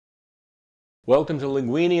Welcome to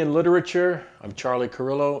Linguine Literature. I'm Charlie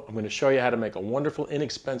Carillo. I'm going to show you how to make a wonderful,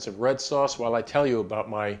 inexpensive red sauce while I tell you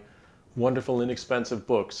about my wonderful, inexpensive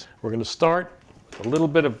books. We're going to start with a little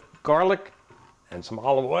bit of garlic and some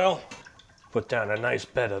olive oil. Put down a nice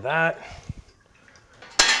bed of that.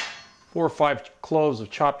 4 or 5 cloves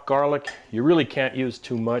of chopped garlic. You really can't use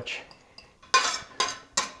too much.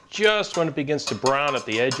 Just when it begins to brown at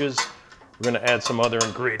the edges, we're going to add some other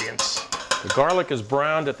ingredients. The garlic is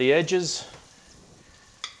browned at the edges.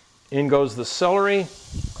 In goes the celery.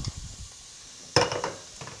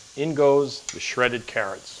 In goes the shredded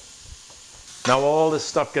carrots. Now all this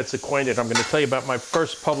stuff gets acquainted. I'm going to tell you about my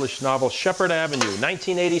first published novel, Shepherd Avenue,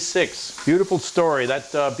 1986. Beautiful story.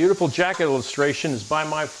 That beautiful jacket illustration is by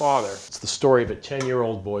my father. It's the story of a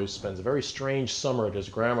 10-year-old boy who spends a very strange summer at his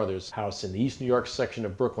grandmother's house in the East New York section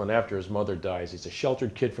of Brooklyn after his mother dies. He's a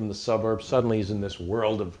sheltered kid from the suburbs. Suddenly he's in this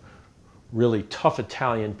world of really tough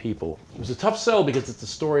Italian people. It was a tough sell because it's a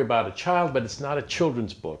story about a child, but it's not a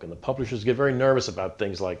children's book, and the publishers get very nervous about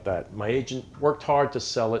things like that. My agent worked hard to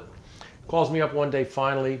sell it. Calls me up one day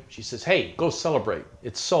finally. She says, "Hey, go celebrate.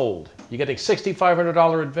 It's sold. You're getting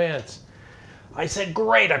 $6,500 advance." I said,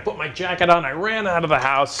 "Great." I put my jacket on. I ran out of the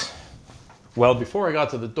house. Well, before I got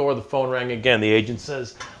to the door, the phone rang again. The agent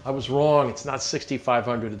says, "I was wrong. It's not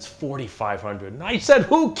 $6,500, it's $4,500. And I said,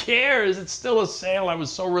 "Who cares? It's still a sale." I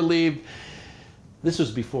was so relieved. This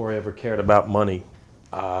was before I ever cared about money.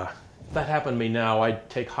 If that happened to me now, I'd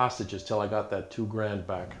take hostages till I got that $2 grand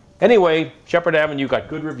back. Anyway, Shepherd Avenue got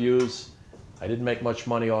good reviews. I didn't make much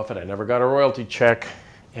money off it. I never got a royalty check.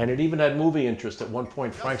 And it even had movie interest. At one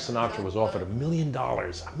point, Frank Sinatra was offered $1 million.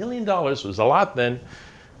 $1 million was a lot then,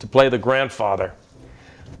 to play the grandfather.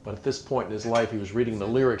 But at this point in his life, he was reading the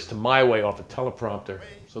lyrics to My Way off a teleprompter.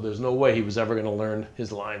 So there's no way he was ever going to learn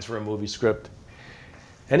his lines for a movie script.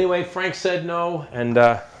 Anyway, Frank said no, and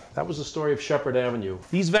that was the story of Shepherd Avenue.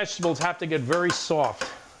 These vegetables have to get very soft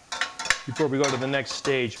before we go to the next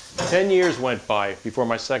stage. 10 years went by before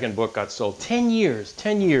my second book got sold. 10 years,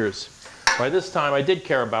 10 years. By this time, I did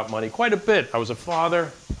care about money quite a bit. I was a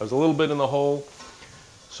father. I was a little bit in the hole.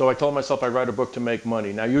 So I told myself I'd write a book to make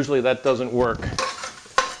money. Now, usually that doesn't work.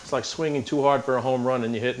 It's like swinging too hard for a home run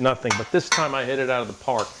and you hit nothing. But this time I hit it out of the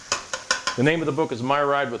park. The name of the book is My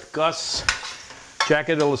Ride with Gus.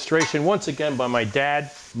 Jacket illustration, once again, by my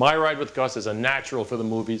dad. My Ride with Gus is a natural for the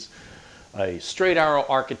movies. A straight arrow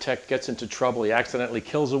architect gets into trouble. He accidentally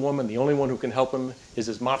kills a woman. The only one who can help him is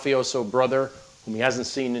his mafioso brother, whom he hasn't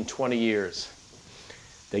seen in 20 years.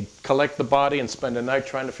 They collect the body and spend a night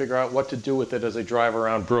trying to figure out what to do with it as they drive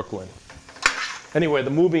around Brooklyn. Anyway, the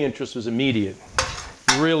movie interest was immediate.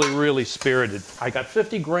 Really, really spirited. I got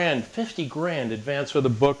 50 grand advance for the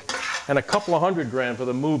book and a couple of $100 grand for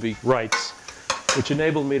the movie rights, which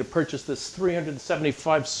enabled me to purchase this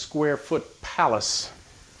 375 square foot palace.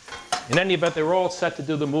 In any event, they were all set to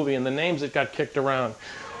do the movie, and the names that got kicked around: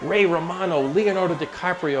 Ray Romano, Leonardo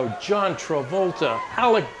DiCaprio, John Travolta,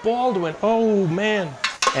 Alec Baldwin. Oh man.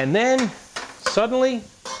 And then, suddenly,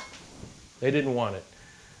 they didn't want it.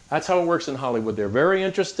 That's how it works in Hollywood. They're very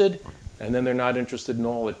interested, and then they're not interested in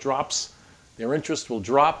all. It drops. Their interest will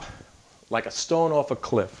drop like a stone off a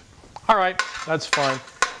cliff. All right, that's fine.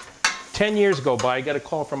 10 years go by. I get a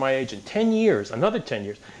call from my agent. 10 years, another 10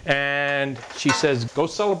 years. And she says, "Go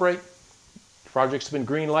celebrate. The project's been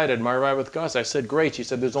green lighted. My Ride with Gus." I said, "Great." She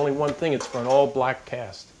said, "There's only one thing. It's for an all-black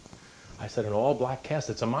cast." I said, "An all-black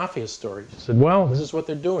cast? It's a mafia story." She said, "Well, this is what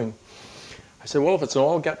they're doing." I said, "Well, if it's an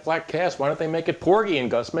all-black cast, why don't they make it Porgy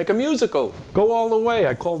and Gus? Make a musical. Go all the way."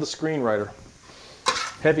 I called the screenwriter.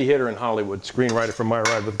 Heavy hitter in Hollywood, screenwriter for My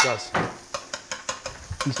Ride with Gus.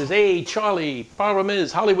 He says, "Hey, Charlie, problem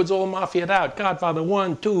is Hollywood's all mafiaed out. Godfather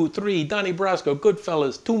 1, 2, 3, Donnie Brasco,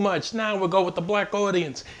 Goodfellas, too much. Now we'll go with the black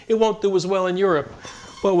audience. It won't do as well in Europe.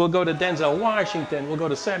 Well, we'll go to Denzel Washington, we'll go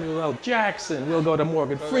to Samuel L. Jackson, we'll go to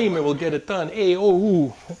Morgan Freeman, we'll get it done. Hey, oh,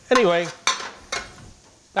 ooh." Anyway,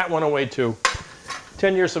 that went away too.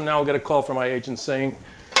 10 years from now, I'll get a call from my agent saying,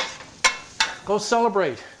 "Go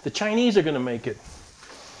celebrate. The Chinese are going to make it.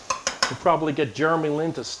 We'll probably get Jeremy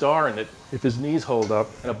Lin to star in it if his knees hold up."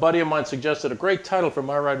 And a buddy of mine suggested a great title for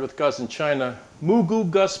My Ride with Gus in China: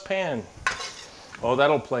 Mugu Gus Pan. Oh,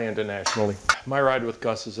 that'll play internationally. My Ride with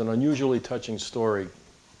Gus is an unusually touching story,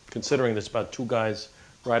 considering there's about 2 guys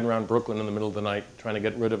riding around Brooklyn in the middle of the night trying to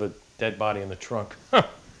get rid of a dead body in the trunk. Huh.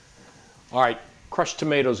 All right, crushed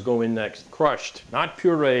tomatoes go in next. Crushed, not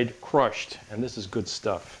pureed, crushed. And this is good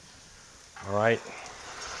stuff. All right.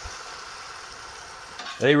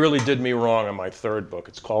 They really did me wrong on my third book.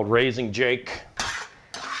 It's called Raising Jake.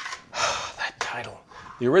 That title.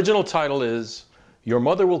 The original title is Your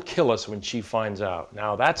Mother Will Kill Us When She Finds Out.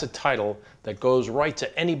 Now that's a title that goes right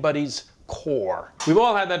to anybody's core. We've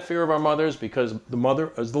all had that fear of our mothers because the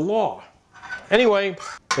mother is the law. Anyway,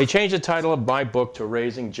 they changed the title of my book to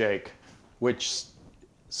Raising Jake, which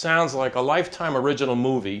sounds like a Lifetime original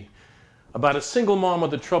movie about a single mom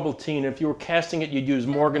with a troubled teen. If you were casting it, you'd use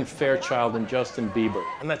Morgan Fairchild and Justin Bieber.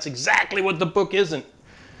 And that's exactly what the book isn't.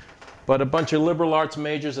 But a bunch of liberal arts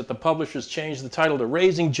majors at the publishers changed the title to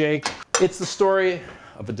Raising Jake. It's the story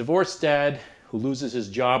of a divorced dad who loses his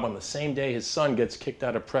job on the same day his son gets kicked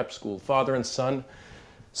out of prep school. Father and son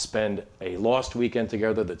spend a lost weekend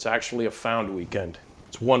together that's actually a found weekend.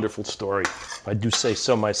 It's a wonderful story, if I do say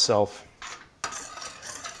so myself.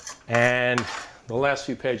 And the last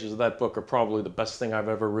few pages of that book are probably the best thing I've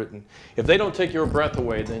ever written. If they don't take your breath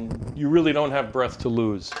away, then you really don't have breath to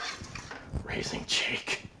lose. Raising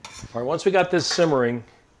Jake. All right, once we got this simmering,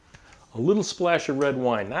 a little splash of red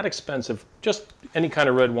wine. Not expensive, just any kind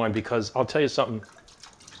of red wine, because I'll tell you something.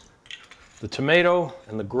 The tomato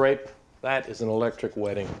and the grape, that is an electric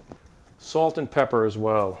wedding. Salt and pepper as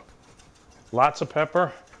well. Lots of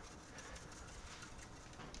pepper.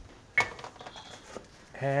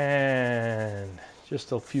 And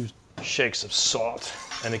just a few shakes of salt.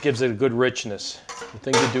 And it gives it a good richness. The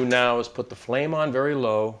thing to do now is put the flame on very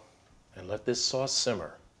low and let this sauce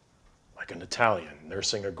simmer like an Italian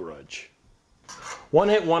nursing a grudge. One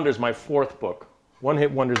Hit Wonder is my fourth book. One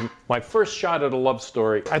Hit Wonder is my first shot at a love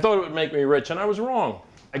story. I thought it would make me rich, and I was wrong.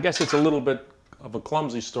 I guess it's a little bit of a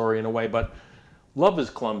clumsy story in a way, but love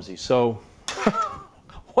is clumsy, so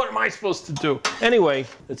what am I supposed to do? Anyway,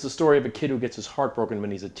 it's the story of a kid who gets his heart broken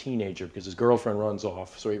when he's a teenager because his girlfriend runs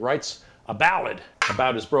off. So he writes a ballad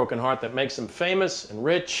about his broken heart that makes him famous and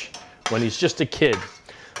rich when he's just a kid.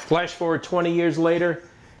 Flash forward 20 years later,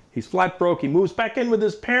 he's flat broke. He moves back in with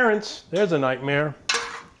his parents. There's a nightmare.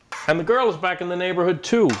 And the girl is back in the neighborhood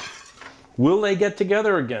too. Will they get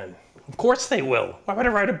together again? Of course they will. Why would I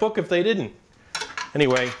write a book if they didn't?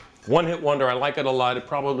 Anyway, One Hit Wonder. I like it a lot. It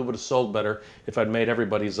probably would have sold better if I'd made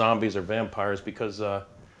everybody zombies or vampires, because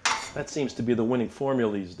that seems to be the winning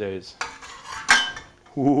formula these days.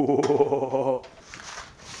 Whoa.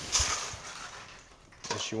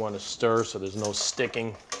 Guess you want to stir so there's no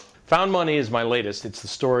sticking. Found Money is my latest. It's the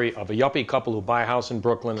story of a yuppie couple who buy a house in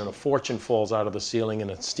Brooklyn and a fortune falls out of the ceiling in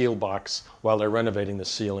a steel box while they're renovating the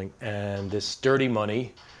ceiling. And this dirty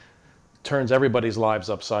money turns everybody's lives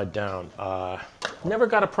upside down. Never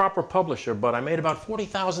got a proper publisher, but I made about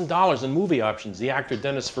 $40,000 in movie options. The actor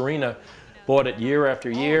Dennis Farina bought it year after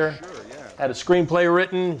year. Oh, sure, yeah. Had a screenplay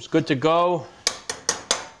written, it was good to go.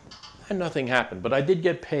 And nothing happened, but I did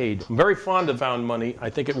get paid. I'm very fond of Found Money. I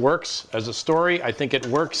think it works as a story. I think it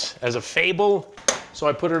works as a fable. So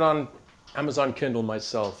I put it on Amazon Kindle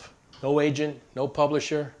myself. No agent, no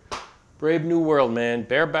publisher. Brave new world, man.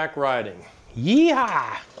 Bareback riding.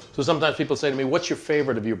 Yeehaw! So sometimes people say to me, what's your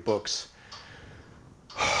favorite of your books?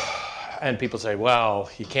 And people say, well,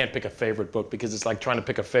 you can't pick a favorite book because it's like trying to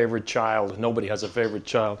pick a favorite child. Nobody has a favorite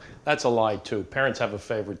child. That's a lie, too. Parents have a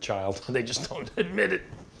favorite child. They just don't admit it.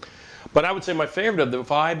 But I would say my favorite of the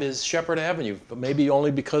five is Shepherd Avenue, but maybe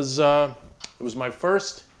only because it was my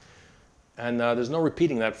first, and there's no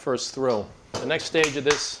repeating that first thrill. The next stage of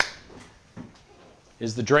this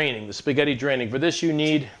is the draining, the spaghetti draining. For this you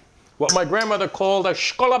need what my grandmother called a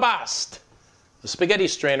scolabast, a spaghetti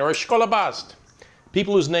strainer, or a scolabast.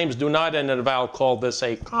 People whose names do not end in a vowel call this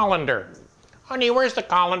a colander. Honey, where's the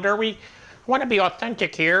colander? We want to be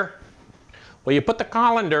authentic here. Well, you put the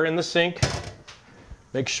colander in the sink.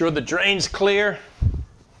 Make sure the drain's clear.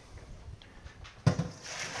 All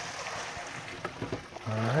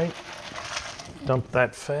right, dump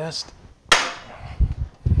that fast.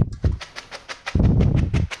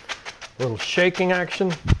 Little shaking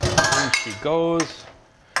action. In she goes.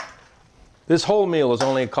 This whole meal is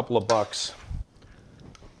only a couple of bucks.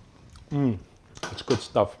 That's good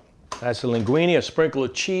stuff. That's a linguine, a sprinkle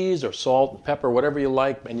of cheese or salt and pepper, whatever you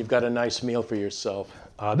like, and you've got a nice meal for yourself.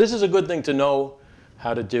 This is a good thing to know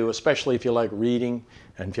how to do, especially if you like reading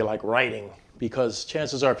and if you like writing, because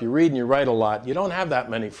chances are if you read and you write a lot, you don't have that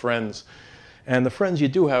many friends, and the friends you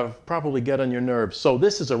do have probably get on your nerves. So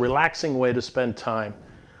this is a relaxing way to spend time.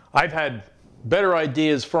 I've had better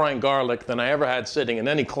ideas frying garlic than I ever had sitting in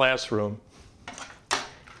any classroom.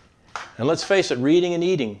 And let's face it, reading and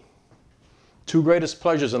eating, two greatest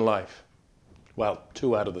pleasures in life. Well,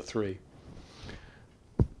 2 out of the 3.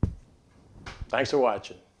 Thanks for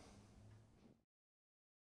watching.